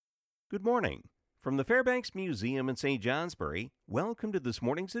Good morning. From the Fairbanks Museum in St. Johnsbury, welcome to this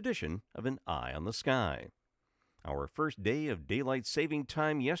morning's edition of An Eye on the Sky. Our first day of daylight saving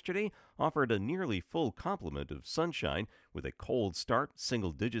time yesterday offered a nearly full complement of sunshine with a cold start,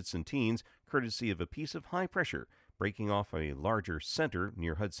 single digits and teens, courtesy of a piece of high pressure breaking off a larger center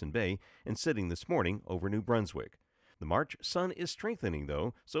near Hudson Bay and sitting this morning over New Brunswick. The March sun is strengthening,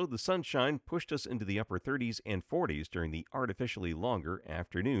 though, so the sunshine pushed us into the upper 30s and 40s during the artificially longer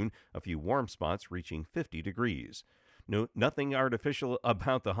afternoon, a few warm spots reaching 50 degrees. No, nothing artificial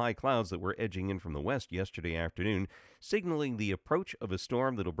about the high clouds that were edging in from the west yesterday afternoon, signaling the approach of a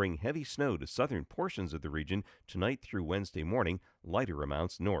storm that'll bring heavy snow to southern portions of the region tonight through Wednesday morning, lighter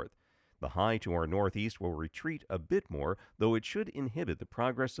amounts north. The high to our northeast will retreat a bit more, though it should inhibit the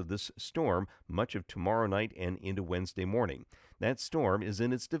progress of this storm much of tomorrow night and into Wednesday morning. That storm is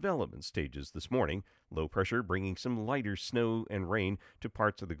in its development stages this morning, low pressure bringing some lighter snow and rain to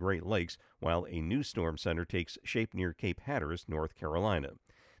parts of the Great Lakes, while a new storm center takes shape near Cape Hatteras, North Carolina.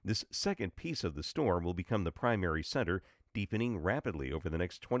 This second piece of the storm will become the primary center, deepening rapidly over the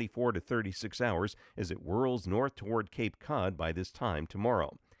next 24 to 36 hours as it whirls north toward Cape Cod by this time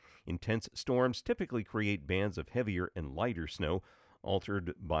tomorrow. Intense storms typically create bands of heavier and lighter snow,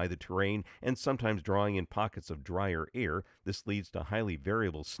 altered by the terrain and sometimes drawing in pockets of drier air. This leads to highly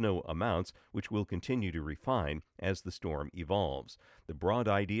variable snow amounts, which we'll continue to refine as the storm evolves. The broad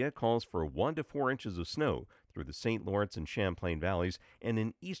idea calls for 1 to 4 inches of snow through the St. Lawrence and Champlain valleys and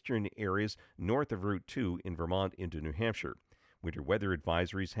in eastern areas north of Route 2 in Vermont into New Hampshire. Winter weather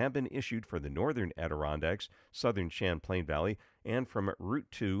advisories have been issued for the northern Adirondacks, southern Champlain Valley, and from Route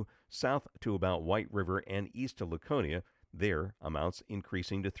 2 south to about White River and east to Laconia, their amounts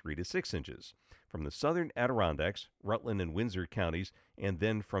increasing to 3 to 6 inches. From the southern Adirondacks, Rutland and Windsor counties, and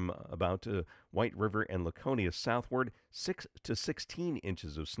then from about White River and Laconia southward, 6 to 16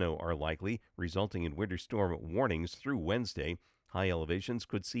 inches of snow are likely, resulting in winter storm warnings through Wednesday. High elevations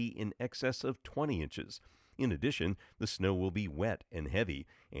could see in excess of 20 inches. In addition, the snow will be wet and heavy,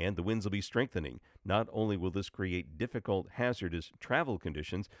 and the winds will be strengthening. Not only will this create difficult, hazardous travel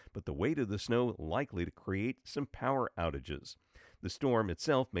conditions, but the weight of the snow likely to create some power outages. The storm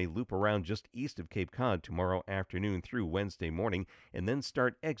itself may loop around just east of Cape Cod tomorrow afternoon through Wednesday morning, and then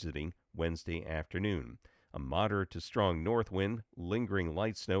start exiting Wednesday afternoon. A moderate to strong north wind, lingering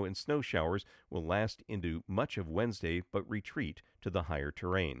light snow, and snow showers will last into much of Wednesday, but retreat to the higher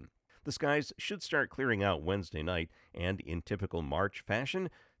terrain. The skies should start clearing out Wednesday night, and in typical March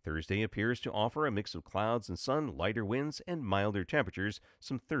fashion, Thursday appears to offer a mix of clouds and sun, lighter winds, and milder temperatures,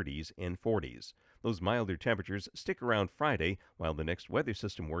 some 30s and 40s. Those milder temperatures stick around Friday, while the next weather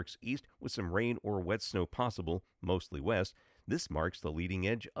system works east with some rain or wet snow possible, mostly west. This marks the leading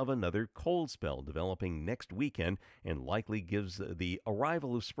edge of another cold spell developing next weekend and likely gives the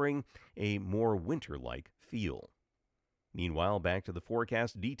arrival of spring a more winter-like feel. Meanwhile, back to the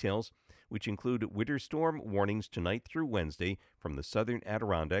forecast details, which include winter storm warnings tonight through Wednesday from the southern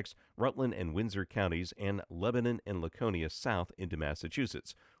Adirondacks, Rutland and Windsor counties, and Lebanon and Laconia south into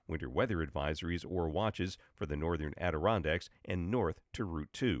Massachusetts. Winter weather advisories or watches for the northern Adirondacks and north to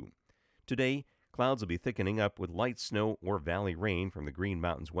Route 2. Today, clouds will be thickening up with light snow or valley rain from the Green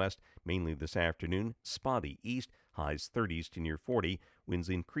Mountains west, mainly this afternoon, spotty east, highs 30s to near 40, winds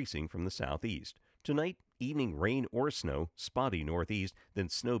increasing from the southeast. Tonight, evening rain or snow, spotty northeast, then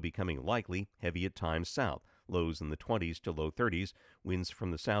snow becoming likely, heavy at times south, lows in the 20s to low 30s, winds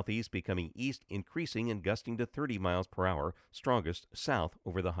from the southeast becoming east, increasing and gusting to 30 miles per hour, strongest south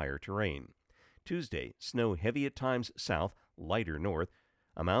over the higher terrain. Tuesday, snow heavy at times south, lighter north,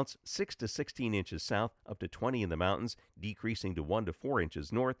 amounts 6 to 16 inches south, up to 20 in the mountains, decreasing to 1 to 4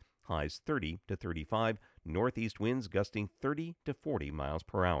 inches north, highs 30 to 35, northeast winds gusting 30 to 40 miles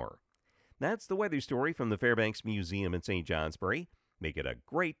per hour. That's the weather story from the Fairbanks Museum in St. Johnsbury. Make it a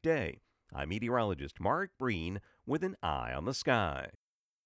great day. I'm meteorologist Mark Breen with An Eye on the Sky.